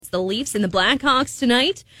the Leafs and the Blackhawks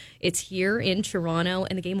tonight. It's here in Toronto,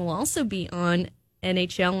 and the game will also be on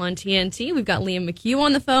NHL on TNT. We've got Liam McHugh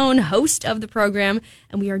on the phone, host of the program,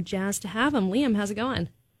 and we are jazzed to have him. Liam, how's it going?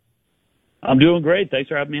 I'm doing great. Thanks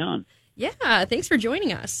for having me on. Yeah, thanks for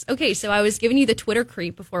joining us. Okay, so I was giving you the Twitter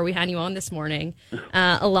creep before we had you on this morning.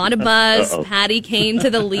 A lot of buzz, Patty Kane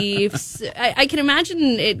to the Leafs. I can imagine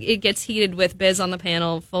it gets heated with Biz on the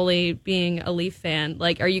panel, fully being a Leaf fan.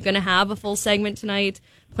 Like, are you going to have a full segment tonight,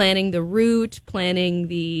 planning the route, planning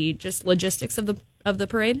the just logistics of the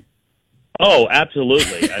parade? Oh,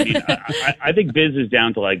 absolutely. I mean, I think Biz is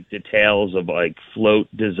down to like details of like float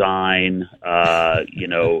design, how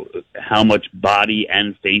much body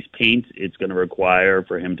and face paint it's going to require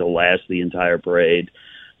for him to last the entire parade.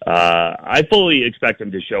 I fully expect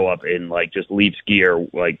him to show up in like just Leafs gear,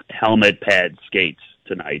 like helmet, pad, skates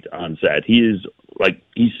tonight on set. He's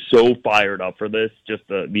so fired up for this. Just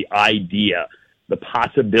the idea, the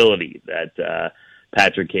possibility that,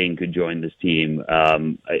 Patrick Kane could join this team.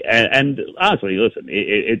 And honestly,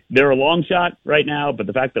 listen, they're a long shot right now, but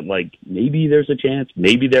the fact that like maybe there's a chance,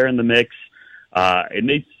 maybe they're in the mix, it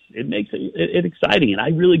makes it exciting. And I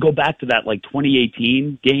really go back to that like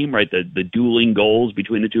 2018 game, right? The dueling goals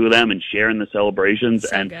between the two of them and sharing the celebrations.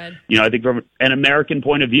 So and good. I think from an American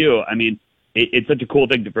point of view, I mean, it's such a cool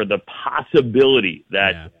thing for the possibility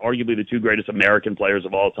that arguably the two greatest American players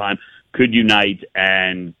of all time could unite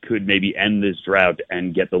and could maybe end this drought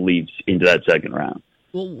and get the Leafs into that second round.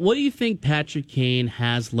 Well, what do you think Patrick Kane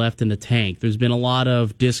has left in the tank? There's been a lot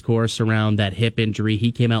of discourse around that hip injury.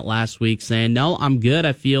 He came out last week saying, no, I'm good.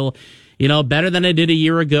 I feel, better than I did a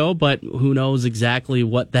year ago, but who knows exactly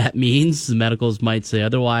what that means. The medicals might say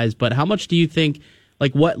otherwise. But how much do you think,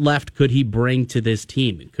 like, what left could he bring to this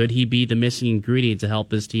team? Could he be the missing ingredient to help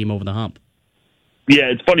this team over the hump? Yeah,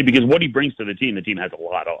 it's funny because what he brings to the team has a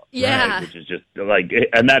lot of. Yeah. Right? Which is just like,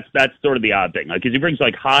 and that's sort of the odd thing. Like, because he brings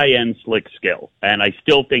like high-end slick skill, and I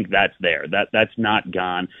still think that's there. That's not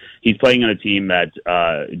gone. He's playing on a team that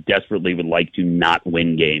desperately would like to not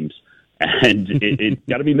win games. And it's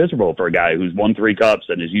got to be miserable for a guy who's won 3 cups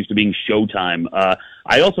and is used to being Showtime.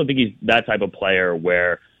 I also think he's that type of player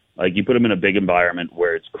where, like, you put him in a big environment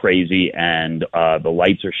where it's crazy and the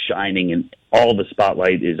lights are shining and all the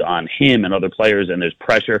spotlight is on him and other players and there's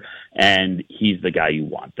pressure, and he's the guy you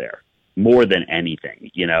want there more than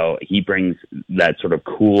anything. He brings that sort of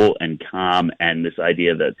cool and calm and this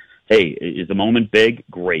idea that, hey, is the moment big?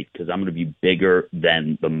 Great, because I'm going to be bigger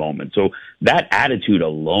than the moment. So that attitude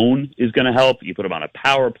alone is going to help. You put him on a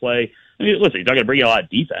power play. I mean, listen, he's not going to bring you a lot of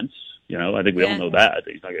defense. I think we all know that.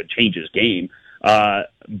 He's not going to change his game.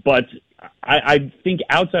 But I think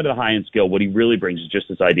outside of the high-end skill, what he really brings is just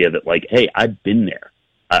this idea that, like, hey, I've been there.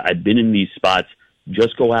 I've been in these spots.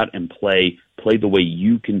 Just go out and play the way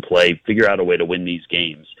you can play, figure out a way to win these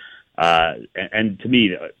games. And to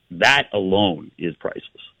me, that alone is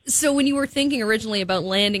priceless. So when you were thinking originally about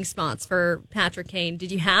landing spots for Patrick Kane,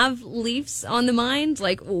 did you have Leafs on the mind?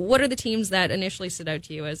 Like, what are the teams that initially stood out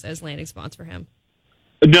to you as landing spots for him?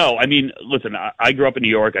 No, I mean, listen, I grew up in New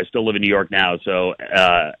York. I still live in New York now. So,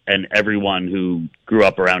 and everyone who grew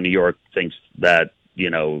up around New York thinks that,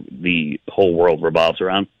 the whole world revolves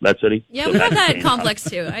around that city. Yeah, so we have that complex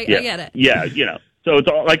too. I get it. Yeah, so it's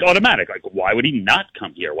all, like, automatic. Like, why would he not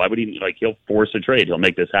come here? Why would he, he'll force a trade. He'll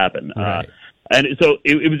make this happen. Right. And so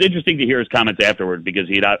it was interesting to hear his comments afterward because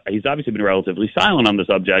he's obviously been relatively silent on the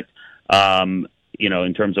subject,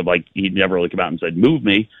 in terms of, like, he'd never really come out and said, move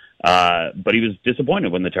me. But he was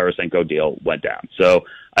disappointed when the Tarasenko deal went down. So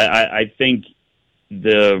I think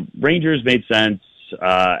the Rangers made sense.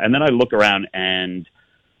 And then I look around and,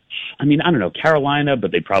 I mean, I don't know, Carolina,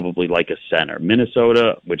 but they'd probably like a center.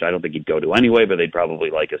 Minnesota, which I don't think he'd go to anyway, but they'd probably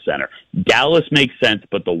like a center. Dallas makes sense,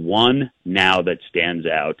 but the one now that stands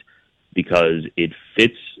out because it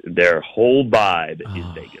fits their whole vibe is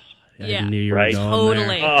Vegas. Yeah, right?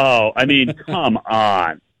 Totally. Oh, I mean, come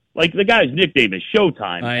on. Like, the guy's nickname is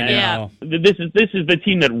Showtime. I know. This is the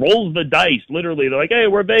team that rolls the dice. Literally, they're like, hey,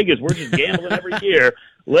 we're Vegas. We're just gambling every year.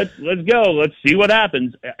 Let's go. Let's see what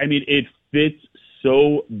happens. I mean, it fits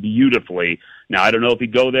so beautifully. Now, I don't know if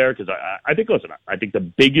he'd go there because I think, listen, I think the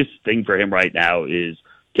biggest thing for him right now is,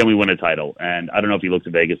 can we win a title? And I don't know if he looks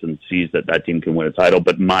at Vegas and sees that team can win a title.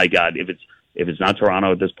 But my God, if it's not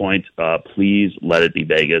Toronto at this point, please let it be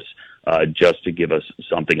Vegas. Just to give us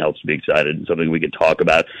something else to be excited and something we could talk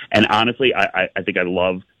about. And honestly, I think I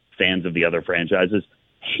love fans of the other franchises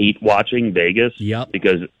hate watching Vegas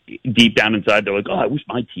because deep down inside they're like, oh, I wish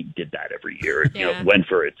my team did that every year and went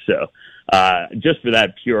for it. So just for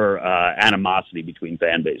that pure animosity between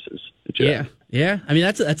fan bases. Yeah. I mean,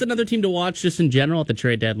 that's another team to watch just in general at the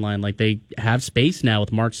trade deadline. Like, they have space now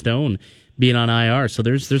with Mark Stone being on IR, so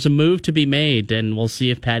there's a move to be made, and we'll see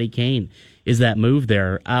if Patty Kane is that move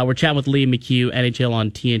there. We're chatting with Liam McHugh, NHL on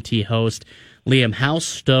TNT host. Liam, how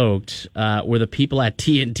stoked were the people at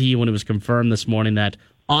TNT when it was confirmed this morning that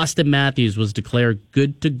Auston Matthews was declared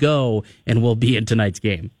good to go and will be in tonight's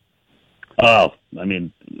game? Oh, I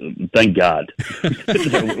mean, thank God.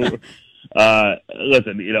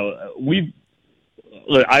 Listen,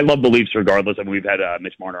 I love the Leafs regardless. I mean, we've had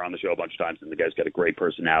Mitch Marner on the show a bunch of times, and the guy's got a great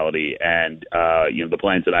personality. And, the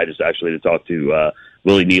plan tonight is actually to talk to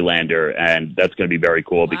Willie Nylander, and that's going to be very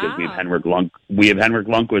cool because we have Henrik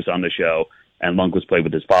Lundqvist on the show, and Lundqvist played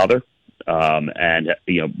with his father.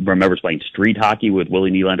 Remembers playing street hockey with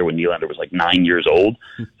Willie Nylander when Nylander was like 9 years old.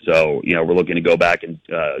 So, we're looking to go back and,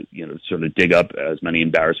 sort of dig up as many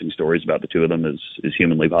embarrassing stories about the two of them as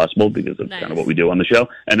humanly possible, because that's kind of what we do on the show.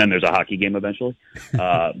 And then there's a hockey game eventually.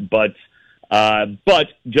 But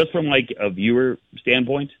just from like a viewer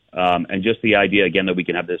standpoint, and just the idea again that we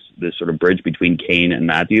can have this sort of bridge between Kane and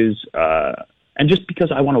Matthews, and just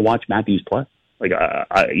because I want to watch Matthews play, like,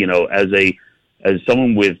 as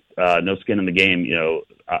someone with no skin in the game,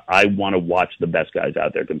 I want to watch the best guys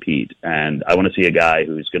out there compete. And I want to see a guy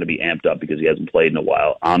who's going to be amped up because he hasn't played in a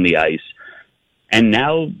while on the ice. And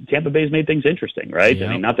now Tampa Bay's made things interesting, right? Yep.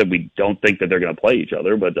 I mean, not that we don't think that they're going to play each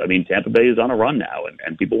other, but I mean, Tampa Bay is on a run now,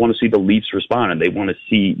 and people want to see the Leafs respond, and they want to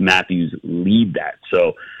see Matthews lead that.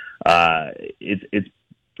 So it's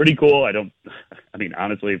pretty cool.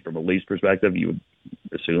 Honestly, from a Leafs perspective, you would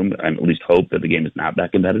assume and at least hope that the game is not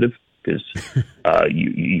that competitive, because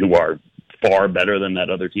you are far better than that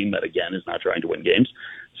other team that, again, is not trying to win games.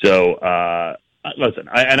 So, listen,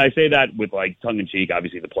 I say that with, like, tongue-in-cheek.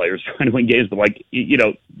 Obviously, the players trying to win games, but, like,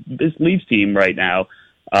 this Leafs team right now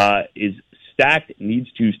is stacked,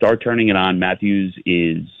 needs to start turning it on. Matthews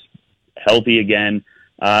is healthy again.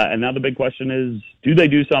 And now the big question is, do they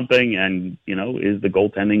do something? And, is the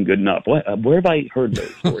goaltending good enough? Where have I heard those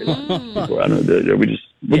storylines before? I don't know. Are we just...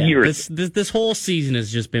 This whole season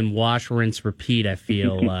has just been wash, rinse, repeat, I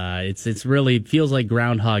feel. It's really feels like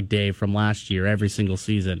Groundhog Day from last year, every single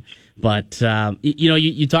season. But,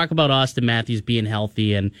 you talk about Auston Matthews being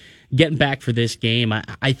healthy and getting back for this game.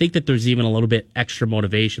 I think that there's even a little bit extra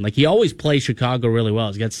motivation. Like, he always plays Chicago really well.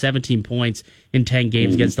 He's got 17 points in 10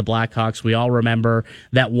 games against the Blackhawks. We all remember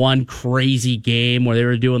that one crazy game where they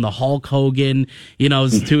were doing the Hulk Hogan,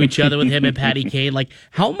 to each other with him and Patty Kane. Like,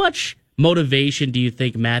 how much motivation do you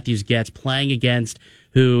think Matthews gets playing against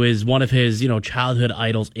who is one of his, childhood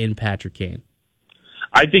idols in Patrick Kane?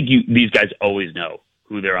 I think these guys always know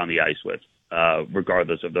who they're on the ice with,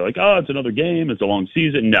 regardless of they're like, oh, it's another game, it's a long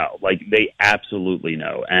season. No, like, they absolutely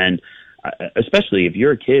know. And especially if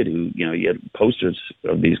you're a kid who, you had posters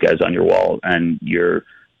of these guys on your wall, and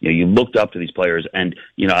you looked up to these players. And,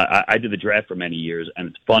 I did the draft for many years, and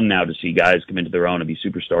it's fun now to see guys come into their own and be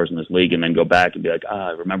superstars in this league, and then go back and be like,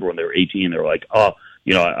 I remember when they were 18, they were like,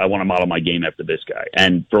 I want to model my game after this guy.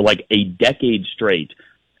 And for like a decade straight,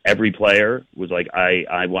 every player was like,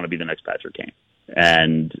 I want to be the next Patrick Kane.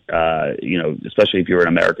 And, especially if you're an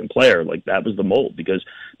American player, like, that was the mold, because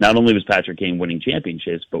not only was Patrick Kane winning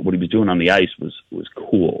championships, but what he was doing on the ice was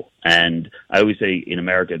cool. And I always say in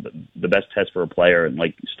America, the best test for a player and,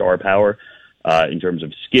 like, star power, in terms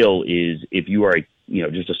of skill is if you are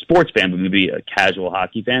just a sports fan, but maybe a casual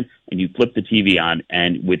hockey fan, and you flip the TV on,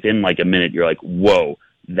 and within like a minute, you're like, whoa,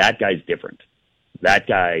 that guy's different. That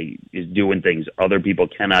guy is doing things other people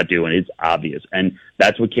cannot do, and it's obvious. And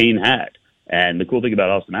that's what Kane had. And the cool thing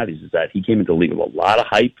about Auston Matthews is that he came into the league with a lot of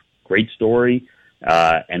hype, great story,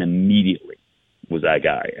 and immediately was that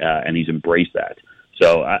guy. And he's embraced that.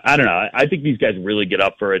 So I don't know. I think these guys really get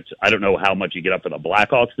up for it. I don't know how much you get up for the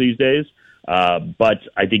Blackhawks these days, but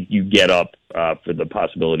I think you get up for the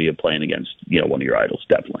possibility of playing against one of your idols,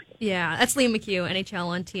 definitely. Yeah, that's Liam McHugh, NHL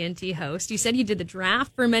on TNT host. You said you did the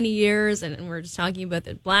draft for many years, and we're just talking about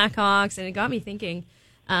the Blackhawks, and it got me thinking.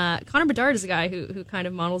 Connor Bedard is a guy who kind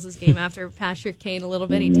of models his game after Patrick Kane a little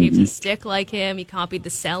bit. He tapes his stick like him. He copied the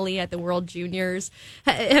Selly at the World Juniors.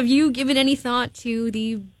 Have you given any thought to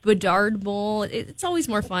the Bedard Bowl? It's always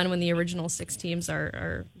more fun when the original six teams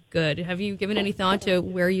are good. Have you given any thought to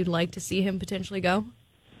where you'd like to see him potentially go?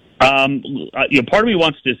 Part of me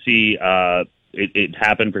wants to see it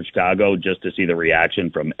happen for Chicago, just to see the reaction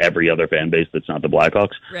from every other fan base that's not the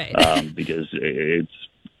Blackhawks. Right. Because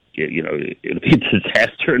it'll be a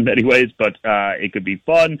disaster in many ways, but it could be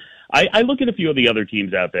fun. I look at a few of the other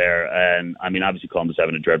teams out there, and I mean, obviously Columbus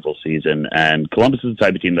having a dreadful season, and Columbus is the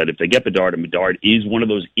type of team that if they get Bedard, and Bedard is one of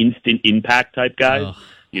those instant impact type guys,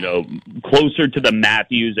 closer to the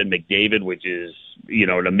Matthews and McDavid, which is,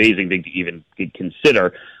 an amazing thing to even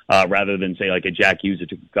consider, rather than say like a Jack Hughes that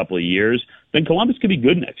took a couple of years, then Columbus could be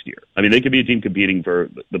good next year. I mean, they could be a team competing for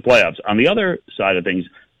the playoffs. On the other side of things,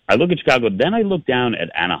 I look at Chicago, then I look down at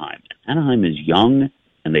Anaheim. Anaheim is young,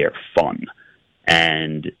 and they are fun.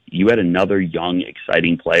 And you had another young,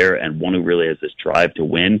 exciting player and one who really has this drive to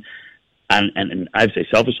win. And I'd say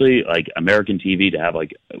selfishly, like American TV, to have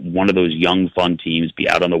like one of those young, fun teams be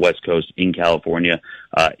out on the West Coast in California,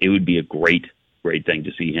 it would be a great thing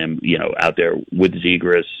to see him, out there with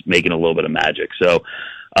Zegras making a little bit of magic. So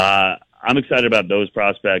I'm excited about those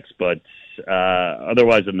prospects, but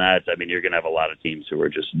otherwise than that, I mean, you're going to have a lot of teams who are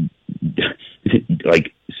just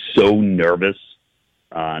like so nervous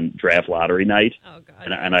on draft lottery night. Oh,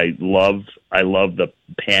 God. And I love the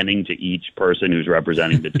panning to each person who's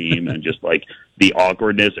representing the team and just like the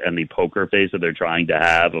awkwardness and the poker face that they're trying to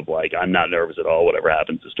have of like, I'm not nervous at all. Whatever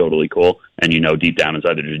happens is totally cool. And deep down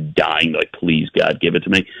inside, they're just dying, like, please God, give it to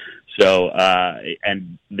me. So,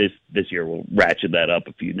 and this year we'll ratchet that up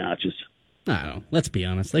a few notches. I don't know. Let's be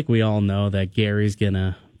honest. Like, we all know that Gary's going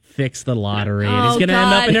to fix the lottery and he's going to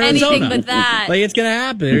end up in Arizona. Anything but that. Like, it's going to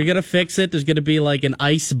happen. They're going to fix it. There's going to be like an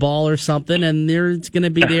ice ball or something, and there's going to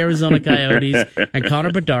be the Arizona Coyotes, and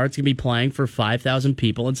Connor Bedard's going to be playing for 5,000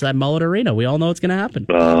 people inside Mullet Arena. We all know it's going to happen.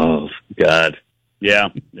 Oh, God. Yeah.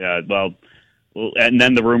 Well, and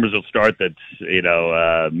then the rumors will start that,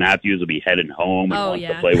 Matthews will be heading home and wants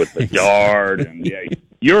to play with Bedard. And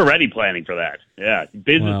you're already planning for that. Yeah.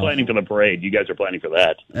 Business planning for the parade. You guys are planning for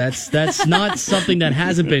that. That's not something that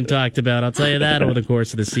hasn't been talked about. I'll tell you that over the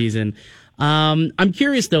course of the season. I'm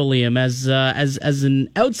curious though, Liam, as an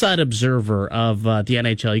outside observer of the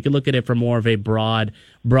NHL, you can look at it from more of a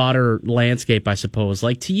broader landscape, I suppose.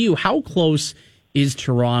 Like, to you, how close is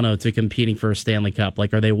Toronto to competing for a Stanley Cup?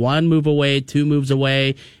 Like, are they one move away, 2 moves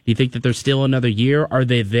away? Do you think that there's still another year? Are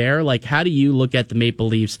they there? Like, how do you look at the Maple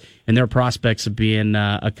Leafs and their prospects of being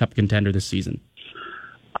a cup contender this season?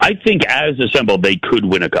 I think as assembled, they could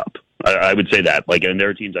win a cup. I would say that. Like, and there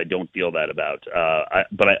are teams I don't feel that about.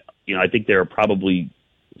 I think there are probably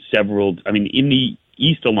several. I mean, in the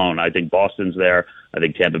East alone, I think Boston's there. I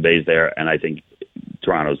think Tampa Bay's there, and I think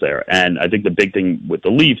Toronto's there. And I think the big thing with the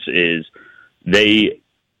Leafs is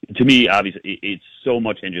to me, obviously, it's so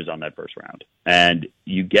much hinges on that first round. And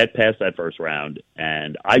you get past that first round,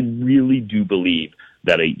 and I really do believe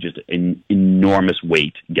that just an enormous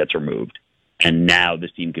weight gets removed. And now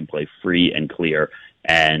this team can play free and clear,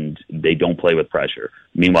 and they don't play with pressure.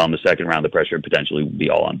 Meanwhile, in the second round, the pressure potentially would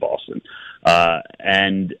be all on Boston.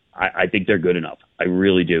 And I think they're good enough. I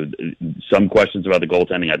really do. Some questions about the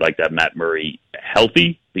goaltending. I'd like to have Matt Murray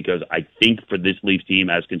healthy, because I think for this Leafs team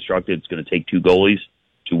as constructed, it's going to take 2 goalies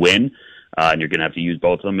to win, and you're going to have to use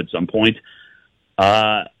both of them at some point.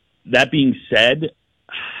 That being said,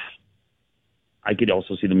 I could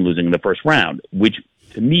also see them losing in the first round, which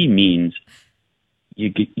to me means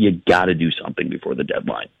you got to do something before the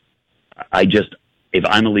deadline. If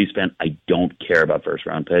I'm a Leafs fan, I don't care about first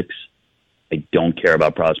round picks. I don't care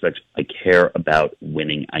about prospects. I care about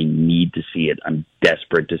winning. I need to see it. I'm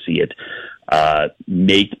desperate to see it.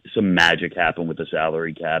 Make some magic happen with the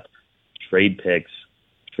salary cap. Trade picks.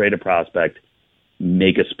 Trade a prospect.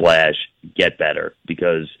 Make a splash. Get better.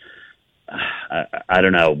 Because I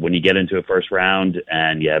don't know. When you get into a first round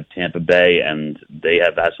and you have Tampa Bay and they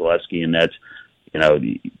have Vasilevsky, and that's,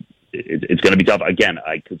 it's going to be tough. Again,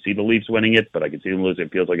 I could see the Leafs winning it, but I could see them losing.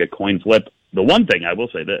 It feels like a coin flip. The one thing I will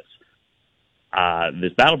say this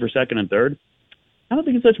battle for second and third, I don't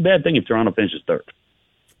think it's such a bad thing if Toronto finishes third.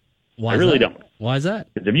 Why I really don't. Why is that?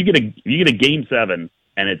 Because if you get a game 7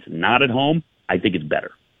 and it's not at home, I think it's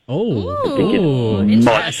better.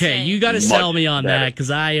 Okay, you got to sell me on that,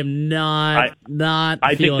 because I am not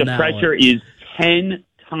I think the pressure is 10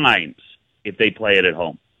 times if they play it at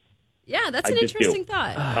home. Yeah, that's an interesting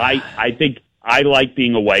thought. I think I like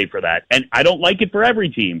being away for that. And I don't like it for every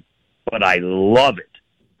team, but I love it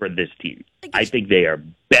for this team. I think they are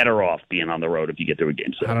better off being on the road if you get to a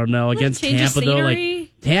game 7. I don't know. Against Tampa, though, like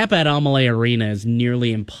Tampa at Amalie Arena is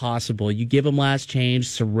nearly impossible. You give them last change,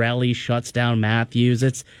 Cirelli shuts down Matthews.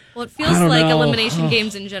 It feels like elimination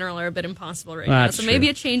games in general are a bit impossible right now. So maybe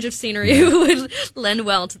a change of scenery would lend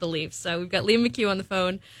well to the Leafs. So we've got Liam McHugh on the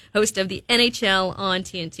phone, host of the NHL on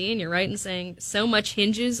TNT. And you're right in saying so much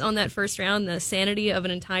hinges on that first round, the sanity of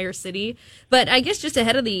an entire city. But I guess just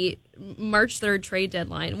ahead of the March 3rd trade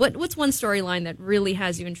deadline, what's one storyline that really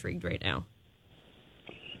has you intrigued right now?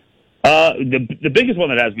 The biggest one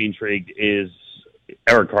that has me intrigued is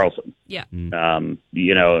Erik Karlsson. Yeah.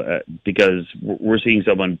 Because we're seeing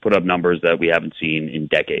someone put up numbers that we haven't seen in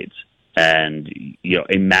decades. And,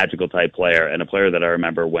 a magical type player, and a player that I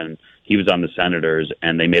remember when he was on the Senators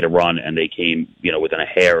and they made a run and they came, within a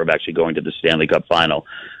hair of actually going to the Stanley Cup final.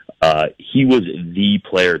 He was the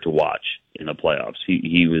player to watch in the playoffs.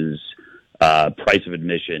 He was price of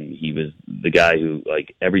admission. He was the guy who,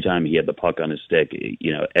 like, every time he had the puck on his stick,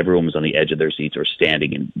 everyone was on the edge of their seats or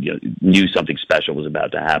standing and knew something special was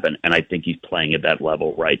about to happen. And I think he's playing at that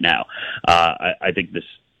level right now. I think this,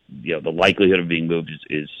 the likelihood of being moved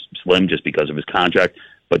is slim just because of his contract,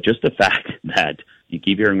 but just the fact that you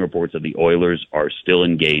keep hearing reports that the Oilers are still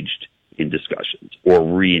engaged in discussions or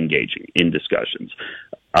re-engaging in discussions.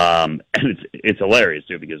 And it's hilarious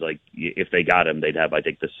too, because like if they got him, they'd have, I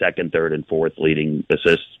think, the second, third, and fourth leading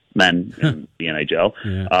assist men in the NHL.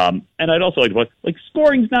 Yeah. And I'd also like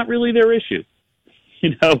scoring's not really their issue.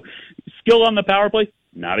 Skill on the power play,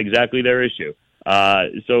 not exactly their issue.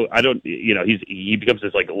 So I don't, he becomes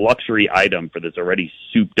this like luxury item for this already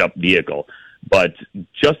souped up vehicle. But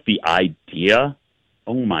just the idea,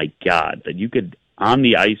 oh my God, that you could on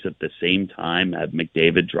the ice at the same time have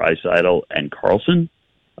McDavid, Draisaitl, and Karlsson.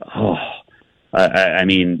 Oh, I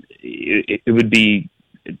mean, it would be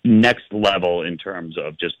next level in terms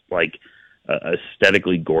of just like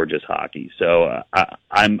aesthetically gorgeous hockey. So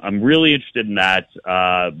I'm really interested in that.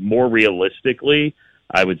 More realistically,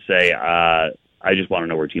 I would say I just want to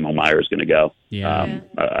know where Timo Meier is going to go. Yeah.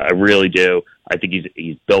 I really do. I think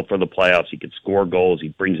he's built for the playoffs. He can score goals. He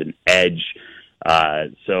brings an edge.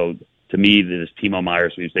 So to me, this Timo Meier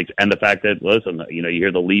sweepstakes, and the fact that, listen, you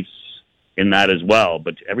hear the Leafs in that as well,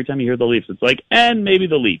 but every time you hear the Leafs, it's like, and maybe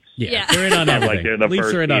the Leafs. Yeah. They're in on everything. Like they're the Leafs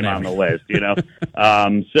first are in team on the list,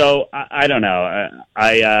 So I don't know.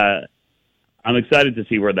 I'm excited to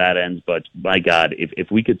see where that ends, but my God, if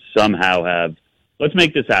we could somehow have, let's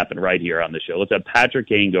make this happen right here on the show. Let's have Patrick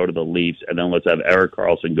Kane go to the Leafs, and then let's have Erik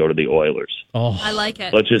Karlsson go to the Oilers. Oh, I like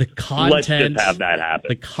it. Let's just have that happen.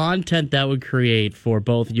 The content that would create for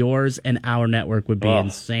both yours and our network would be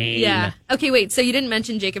insane. Yeah. Okay, wait. So you didn't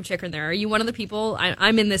mention Jacob Chikrin there. Are you one of the people?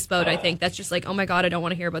 I'm in this boat, I think. That's just like, oh my God, I don't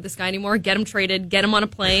want to hear about this guy anymore. Get him traded, get him on a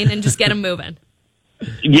plane, and just get him moving.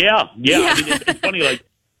 Yeah. I mean, it's funny, like,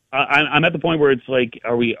 I'm at the point where it's like,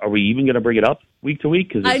 are we even going to bring it up week to week?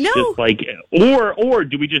 Because it's just like, or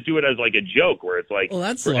do we just do it as like a joke where it's like, well,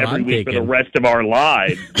 that's for every week for the rest of our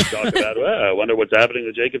lives, we talk about, I wonder what's happening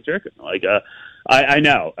to Jacob Chikrin. Like, I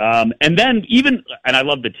know. And then and I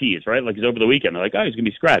love the tease, right? Like, over the weekend, they're like, oh, he's going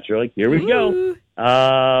to be scratched. You're like, here we go.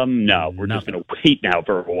 No, we're just going to wait now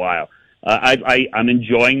for a while. I'm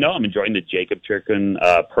enjoying the Jacob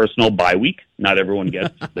Chikrin personal bye week. Not everyone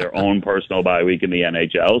gets their own personal bye week in the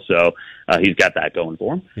NHL, so he's got that going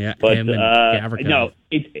for him. Yeah, but him and no,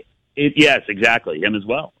 yes, exactly, him as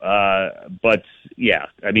well. But yeah,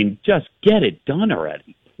 I mean, just get it done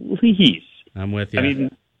already, please. I'm with you. I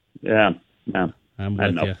mean, yeah, no, I'm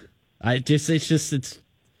with you.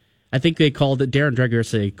 I think they called it, Darren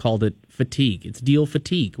Dreger called it fatigue. It's deal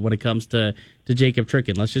fatigue when it comes to Jacob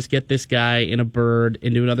Chikrin. Let's just get this guy in a bird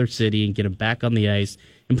into another city and get him back on the ice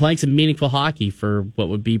and playing some meaningful hockey for what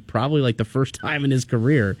would be probably like the first time in his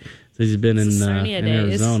career since he's been in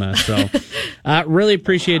Arizona. So really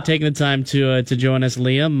appreciate taking the time to join us,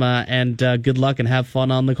 Liam, and good luck and have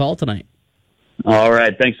fun on the call tonight. All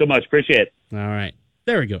right. Thanks so much. Appreciate it. All right.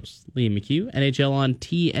 There he goes. Liam McHugh, NHL on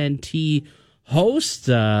TNT host.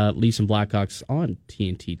 Leafs and Blackhawks on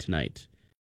TNT tonight.